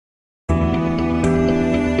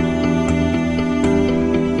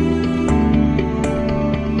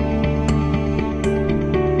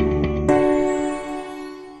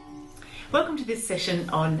this session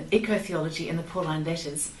on eco-theology and the Pauline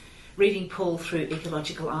letters, reading Paul through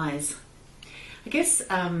ecological eyes. I guess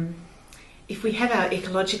if we have our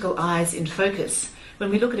ecological eyes in focus, when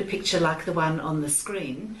we look at a picture like the one on the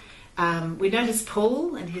screen, we notice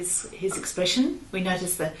Paul and his expression, we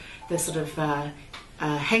notice the sort of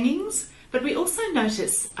hangings, but we also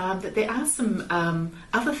notice that there are some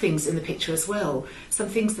other things in the picture as well, some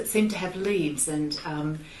things that seem to have leaves and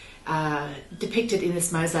depicted in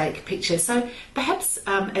this mosaic picture. So perhaps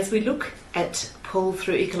as we look at Paul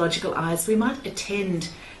through ecological eyes, we might attend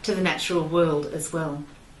to the natural world as well.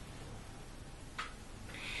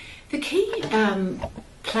 The key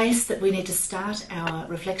place that we need to start our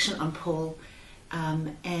reflection on Paul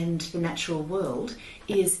and the natural world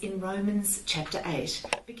is in Romans chapter 8,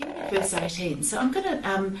 beginning at verse 18. So I'm going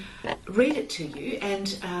to read it to you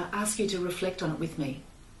and ask you to reflect on it with me.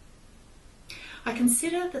 I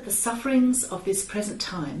consider that the sufferings of this present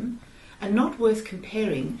time are not worth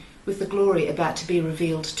comparing with the glory about to be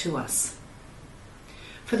revealed to us.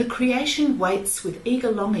 For the creation waits with eager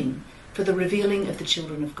longing for the revealing of the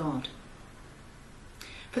children of God.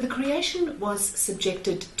 For the creation was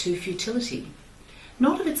subjected to futility,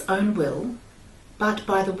 not of its own will, but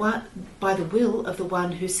by the will of the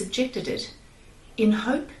one who subjected it, in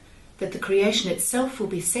hope that the creation itself will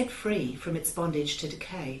be set free from its bondage to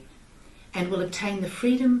decay, and will obtain the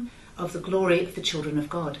freedom of the glory of the children of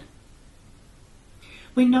God.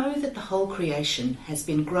 We know that the whole creation has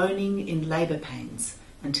been groaning in labour pains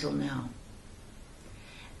until now.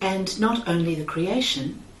 And not only the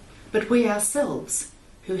creation, but we ourselves,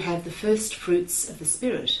 who have the first fruits of the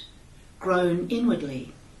Spirit, groan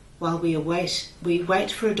inwardly while we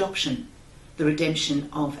wait for adoption, the redemption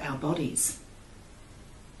of our bodies.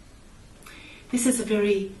 This is a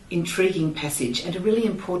very intriguing passage and a really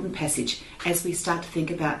important passage as we start to think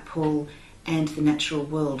about Paul and the natural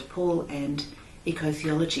world, Paul and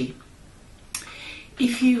eco-theology.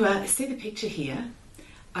 If you see the picture here,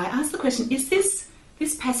 I ask the question, is this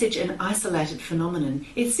passage an isolated phenomenon?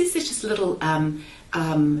 Is this just a little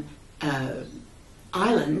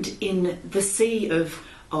island in the sea of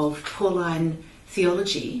Pauline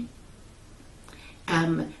theology,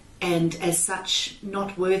 and as such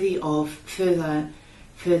not worthy of further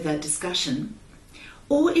discussion,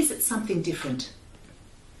 or is it something different?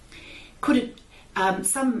 Could it?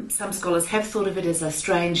 Some scholars have thought of it as a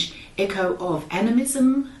strange echo of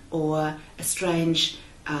animism, or a strange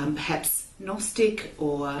perhaps Gnostic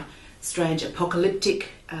or strange apocalyptic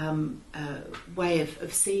way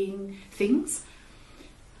of seeing things.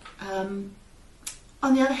 On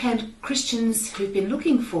the other hand, Christians who've been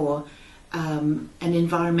looking for an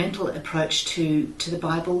environmental approach to the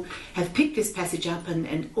Bible have picked this passage up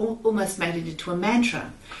and almost made it into a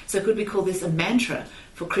mantra. So could we call this a mantra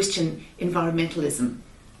for Christian environmentalism?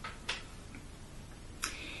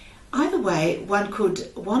 Either way, one could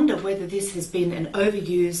wonder whether this has been an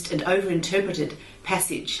overused and overinterpreted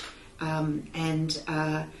passage, and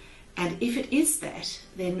if it is that,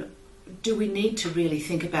 then do we need to really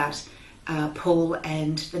think about Paul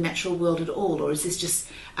and the natural world at all, or is this just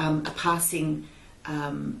a passing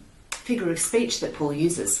figure of speech that Paul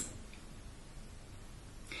uses?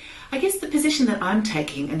 I guess the position that I'm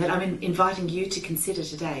taking and that I'm inviting you to consider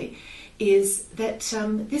today is that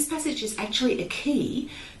this passage is actually a key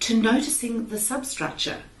to noticing the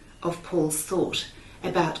substructure of Paul's thought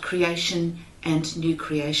about creation and new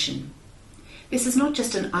creation. This is not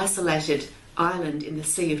just an isolated island in the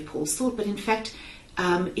sea of Paul's thought, but in fact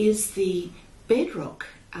is the bedrock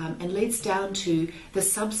and leads down to the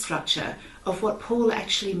substructure of what Paul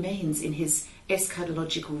actually means in his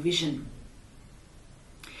eschatological vision.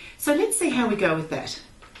 So let's see how we go with that.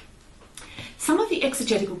 Some of the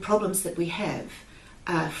exegetical problems that we have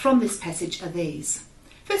from this passage are these.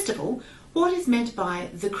 First of all, what is meant by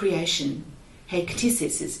the creation?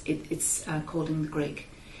 Hektisis, it's called in the Greek.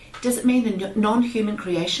 Does it mean the non-human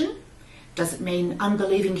creation? Does it mean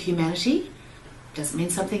unbelieving humanity? Does it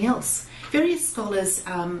mean something else? Various scholars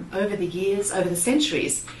over the years, over the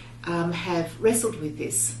centuries, have wrestled with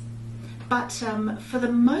this. But for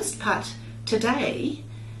the most part today,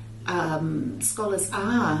 scholars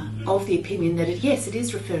are of the opinion that yes, it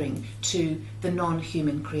is referring to the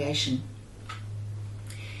non-human creation.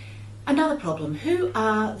 Another problem, who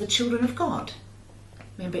are the children of God?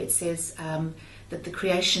 Remember, it says that the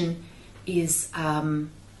creation is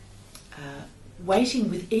waiting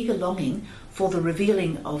with eager longing for the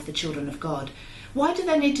revealing of the children of God. Why do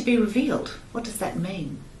they need to be revealed? What does that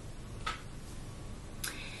mean?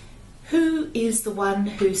 Who is the one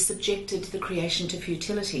who subjected the creation to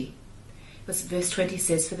futility? Because verse 20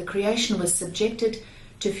 says, for the creation was subjected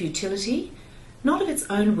to futility, not of its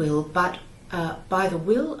own will, but by the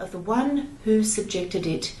will of the one who subjected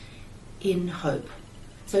it in hope.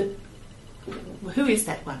 So, who is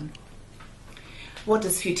that one? What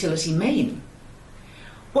does futility mean?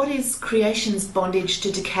 What is creation's bondage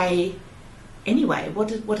to decay anyway?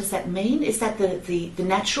 What does that mean? Is that the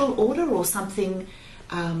natural order, or something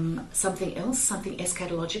else, something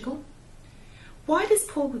eschatological? Why does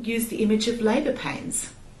Paul use the image of labour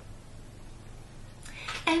pains?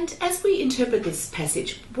 And as we interpret this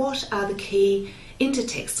passage, what are the key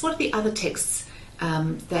intertexts? What are the other texts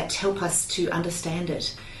that help us to understand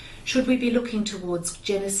it? Should we be looking towards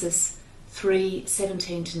Genesis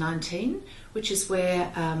 3:17 to 19, which is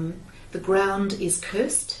where the ground is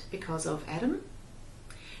cursed because of Adam?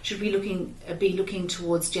 Should we be looking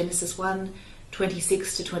towards Genesis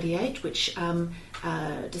 1:26 to 28, which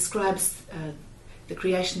describes the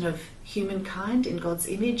creation of humankind in God's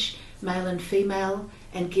image, male and female,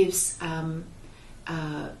 and gives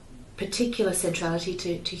particular centrality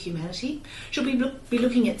to humanity? Should we be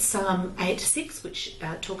looking at Psalm 8:6, which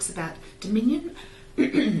talks about dominion?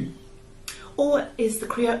 Or is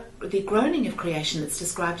the groaning of creation that's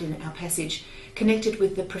described in our passage connected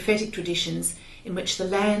with the prophetic traditions in which the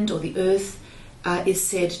land or the earth is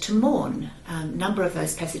said to mourn? A number of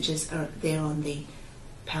those passages are there on the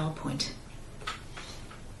PowerPoint.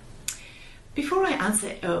 Before I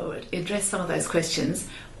answer or address some of those questions,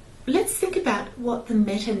 let's think about what the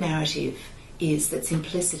meta-narrative is that's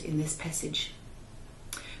implicit in this passage.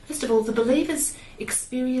 First of all, the believer's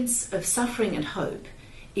experience of suffering and hope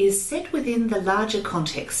is set within the larger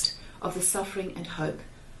context of the suffering and hope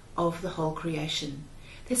of the whole creation.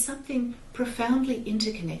 There's something profoundly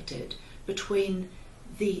interconnected between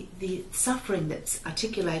the suffering that's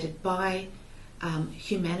articulated by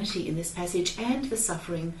humanity in this passage and the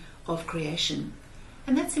suffering of creation.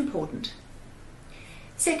 And that's important.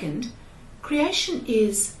 Second, creation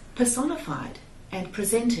is personified and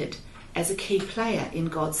presented as a key player in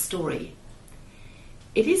God's story.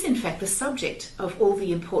 It is in fact the subject of all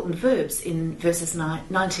the important verbs in verses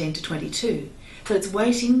 19 to 22. So it's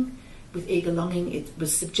waiting with eager longing, it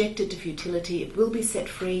was subjected to futility, it will be set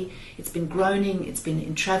free, it's been groaning, it's been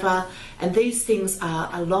in travail, and these things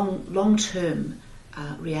are long-term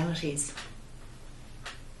realities.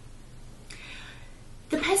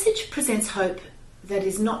 The passage presents hope that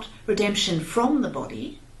is not redemption from the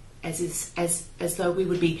body, as though we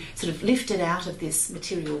would be sort of lifted out of this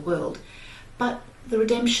material world, but the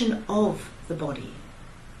redemption of the body.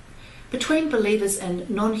 Between believers and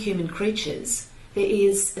non-human creatures, there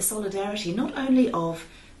is a solidarity not only of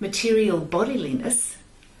material bodiliness,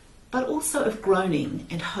 but also of groaning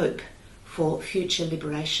and hope for future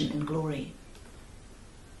liberation and glory.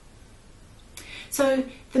 So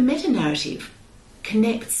the meta-narrative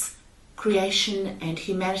connects creation and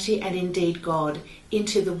humanity, and indeed God,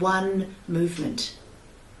 into the one movement.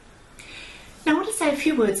 Now I want to say a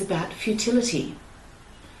few words about futility,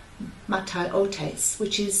 mataiōtes,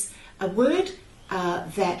 which is a word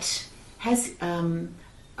that has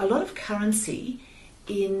a lot of currency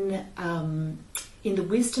in the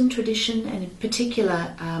wisdom tradition, and in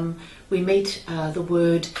particular we meet the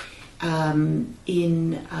word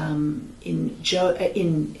in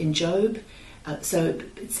Job. So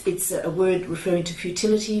it's a word referring to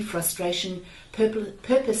futility, frustration,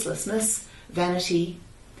 purposelessness, vanity,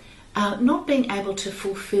 not being able to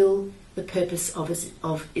fulfill the purpose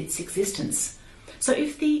of its existence. So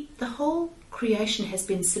if the whole creation has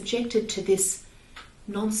been subjected to this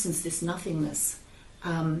nonsense, this nothingness,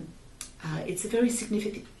 it's a very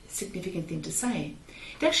significant thing to say.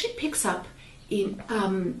 It actually picks up in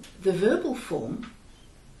the verbal form.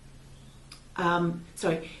 The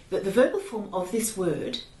verbal form of this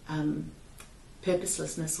word,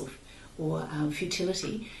 purposelessness or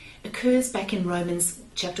futility, occurs back in Romans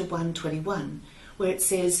chapter 1:21, where it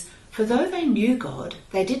says, "For though they knew God,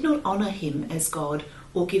 they did not honour him as God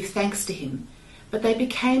or give thanks to him, but they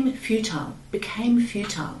became futile.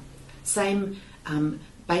 Same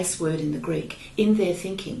base word in the Greek, in their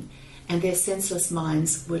thinking, and their senseless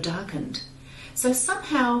minds were darkened." So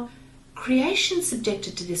somehow creation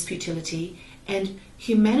subjected to this futility and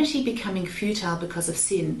humanity becoming futile because of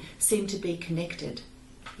sin seem to be connected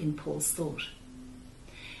in Paul's thought.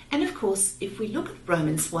 And of course, if we look at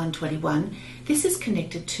Romans 1:21, this is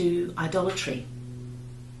connected to idolatry.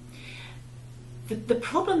 The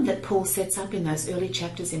problem that Paul sets up in those early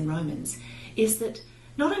chapters in Romans is that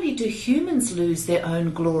not only do humans lose their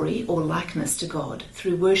own glory or likeness to God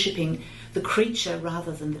through worshipping the creature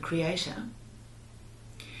rather than the creator,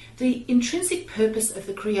 the intrinsic purpose of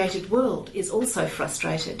the created world is also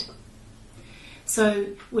frustrated. So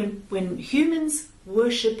when humans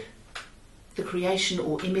worship the creation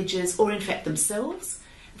or images, or in fact themselves.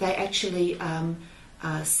 They actually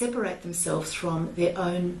separate themselves from their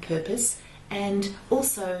own purpose and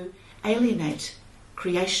also alienate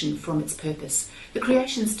creation from its purpose. The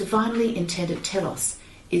creation's divinely intended telos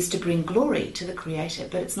is to bring glory to the Creator,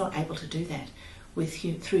 but it's not able to do that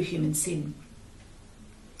through human sin.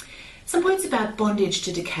 Some points about bondage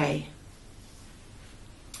to decay.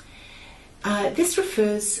 This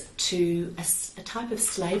refers to a type of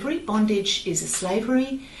slavery. Bondage is a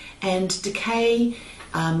slavery, and decay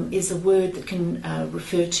is a word that can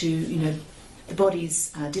refer to, the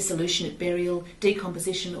body's dissolution at burial,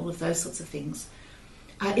 decomposition, all of those sorts of things.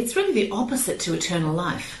 It's really the opposite to eternal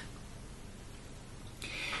life.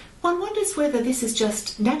 One wonders whether this is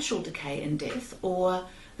just natural decay and death or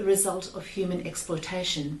the result of human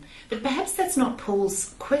exploitation. But perhaps that's not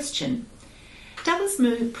Paul's question. Douglas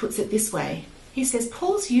Moo puts it this way. He says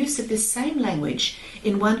Paul's use of this same language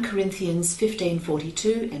in 1 Corinthians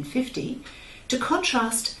 15:42 and 50 to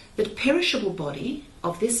contrast the perishable body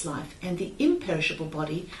of this life and the imperishable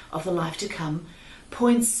body of the life to come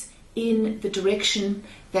points in the direction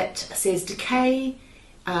that says decay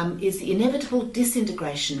is the inevitable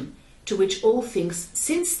disintegration to which all things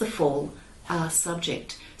since the fall are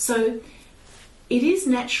subject. So it is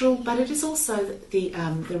natural, but it is also the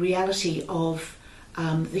reality of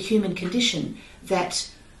the human condition that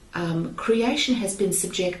creation has been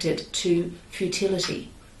subjected to futility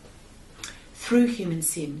through human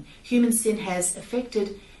sin. Human sin has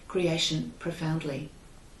affected creation profoundly.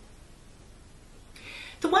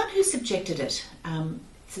 The one who subjected it,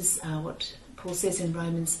 this is what Paul says in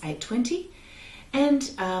Romans 8:20, and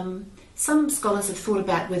some scholars have thought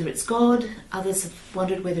about whether it's God, others have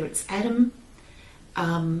wondered whether it's Adam.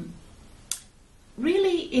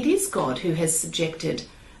 Really, it is God who has subjected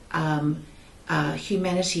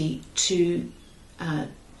humanity to,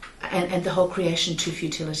 and the whole creation to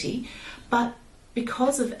futility, but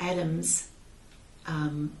because of Adam's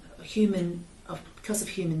because of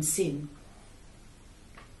human sin.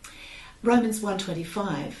 Romans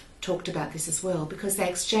 1:25 talked about this as well, because they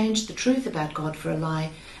exchanged the truth about God for a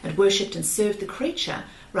lie and worshipped and served the creature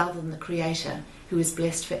rather than the Creator, who is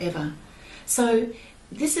blessed forever. So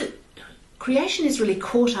creation is really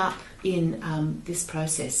caught up in this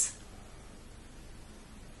process.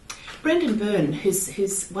 Brendan Byrne,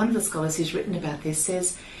 who's one of the scholars who's written about this,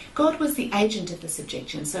 says God was the agent of the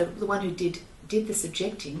subjection, so the one who did the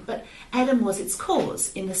subjecting, but Adam was its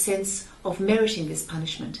cause in the sense of meriting this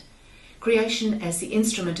punishment. Creation, as the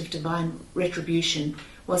instrument of divine retribution,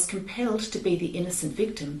 was compelled to be the innocent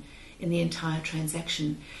victim in the entire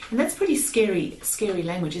transaction. And that's pretty scary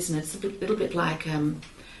language, isn't it? It's a little bit like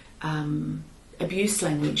abuse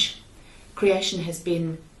language. Creation has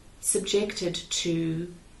been subjected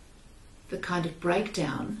to the kind of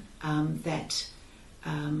breakdown that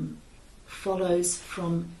follows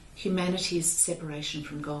from humanity's separation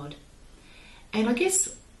from God. And I guess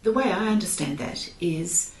the way I understand that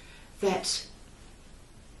is that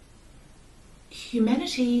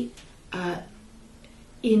humanity,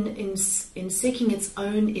 in seeking its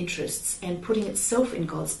own interests and putting itself in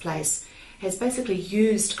God's place, has basically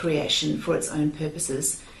used creation for its own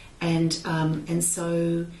purposes, and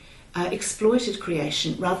so exploited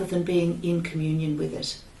creation rather than being in communion with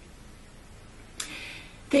it.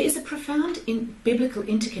 There is a profound biblical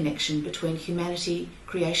interconnection between humanity,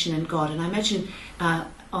 creation and God, and I imagine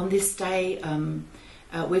on this day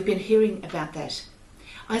we've been hearing about that.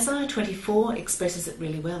 Isaiah 24 expresses it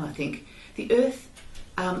really well, I think. The earth,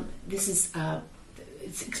 it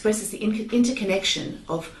expresses the interconnection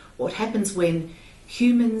of what happens when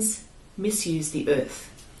humans misuse the earth.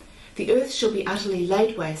 The earth shall be utterly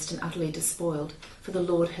laid waste and utterly despoiled, for the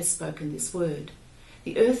Lord has spoken this word.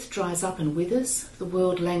 The earth dries up and withers, the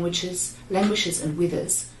world languishes and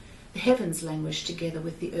withers. The heavens languish together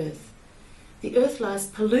with the earth. The earth lies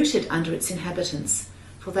polluted under its inhabitants,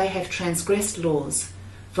 for they have transgressed laws,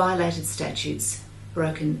 violated statutes,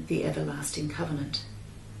 broken the everlasting covenant.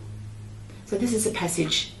 So this is a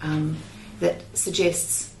passage that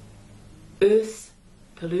suggests earth,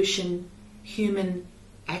 pollution, human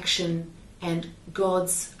action, and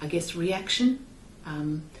God's, I guess, reaction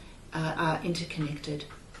are interconnected.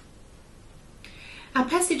 Our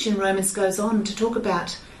passage in Romans goes on to talk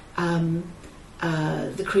about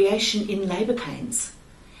the creation in labour pains.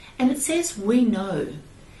 And it says, we know.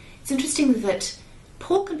 It's interesting that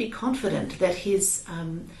Paul can be confident that his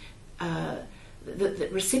the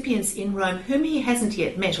recipients in Rome, whom he hasn't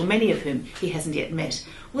yet met, or many of whom he hasn't yet met,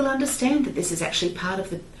 will understand that this is actually part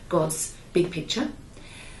of God's big picture.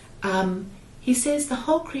 He says the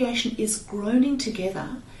whole creation is groaning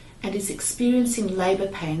together and is experiencing labour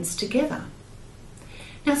pains together.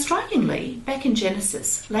 Now, strikingly, back in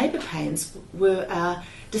Genesis, labour pains were a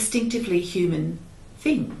distinctively human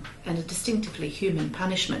thing and a distinctively human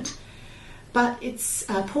punishment. But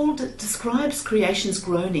Paul describes creation's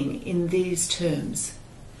groaning in these terms.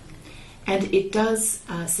 And it does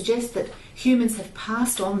suggest that humans have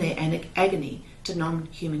passed on their agony to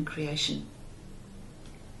non-human creation.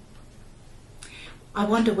 I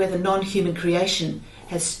wonder whether non-human creation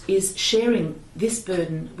is sharing this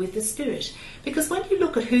burden with the Spirit. Because when you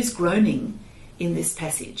look at who's groaning in this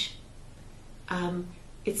passage,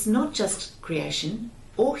 it's not just creation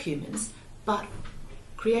or humans, but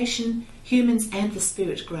creation, humans and the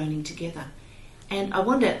Spirit groaning together. And I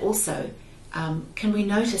wonder also, can we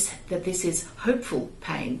notice that this is hopeful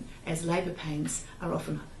pain, as labour pains are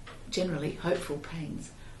often generally hopeful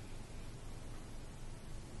pains.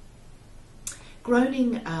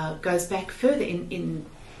 Groaning goes back further in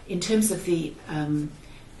terms of the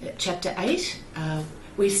chapter 8.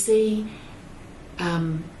 We see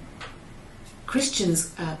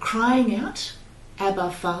Christians crying out,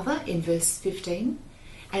 Abba, Father, in verse 15,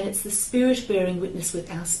 and it's the Spirit bearing witness with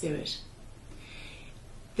our spirit.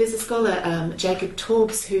 There's a scholar, Jacob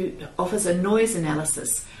Torbs, who offers a noise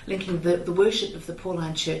analysis linking the worship of the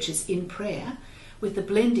Pauline churches in prayer with the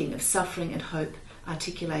blending of suffering and hope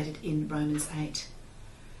articulated in Romans 8.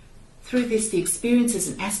 Through this, the experiences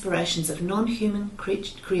and aspirations of non-human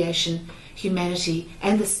creation, humanity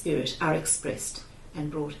and the Spirit are expressed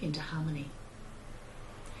and brought into harmony.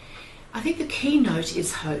 I think the key note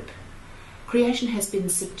is hope. Creation has been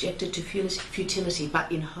subjected to futility,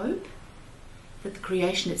 but in hope that the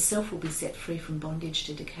creation itself will be set free from bondage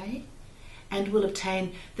to decay and will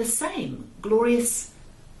obtain the same glorious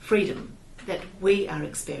freedom that we are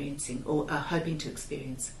experiencing or are hoping to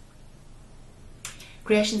experience.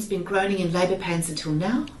 Creation's been groaning in labour pains until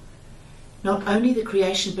now. Not only the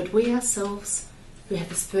creation, but we ourselves, who have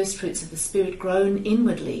the first fruits of the Spirit, groan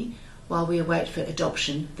inwardly while we await for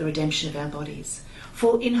adoption, the redemption of our bodies.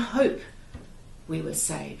 For in hope we were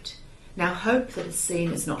saved. Now hope that is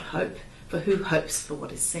seen is not hope, for who hopes for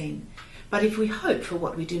what is seen? But if we hope for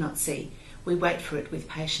what we do not see, we wait for it with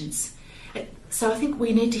patience. So I think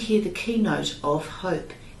we need to hear the keynote of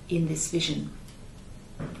hope in this vision.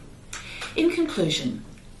 In conclusion,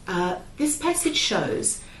 this passage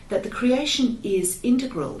shows that the creation is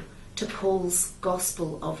integral to Paul's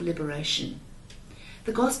gospel of liberation.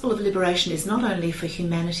 The gospel of liberation is not only for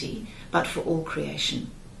humanity, but for all creation.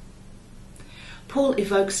 Paul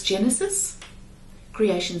evokes Genesis,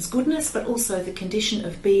 creation's goodness, but also the condition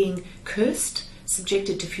of being cursed,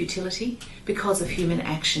 subjected to futility because of human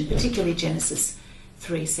action, particularly Genesis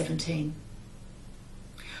 3:17.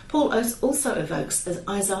 Paul also evokes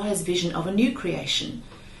Isaiah's vision of a new creation,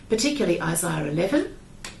 particularly Isaiah 11,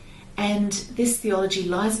 and this theology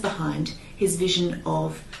lies behind his vision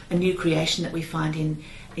of a new creation that we find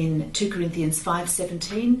in 2 Corinthians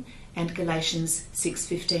 5:17 and Galatians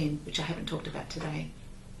 6:15, which I haven't talked about today.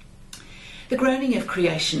 The groaning of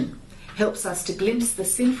creation helps us to glimpse the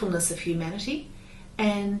sinfulness of humanity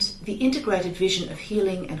and the integrated vision of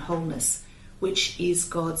healing and wholeness, which is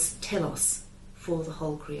God's telos for the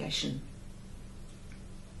whole creation.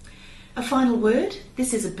 A final word,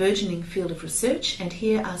 this is a burgeoning field of research, and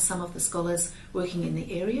here are some of the scholars working in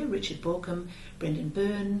the area: Richard Borkham, Brendan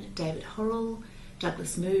Byrne, David Horrell,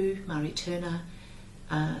 Douglas Moo, Murray Turner,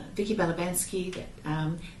 Vicky Balabanski,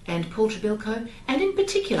 and Paul Trebilco, and in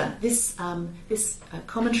particular this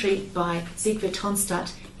commentary by Siegfried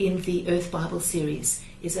Tonstadt in the Earth Bible series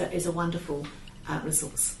is a wonderful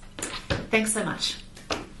resource. Thanks so much.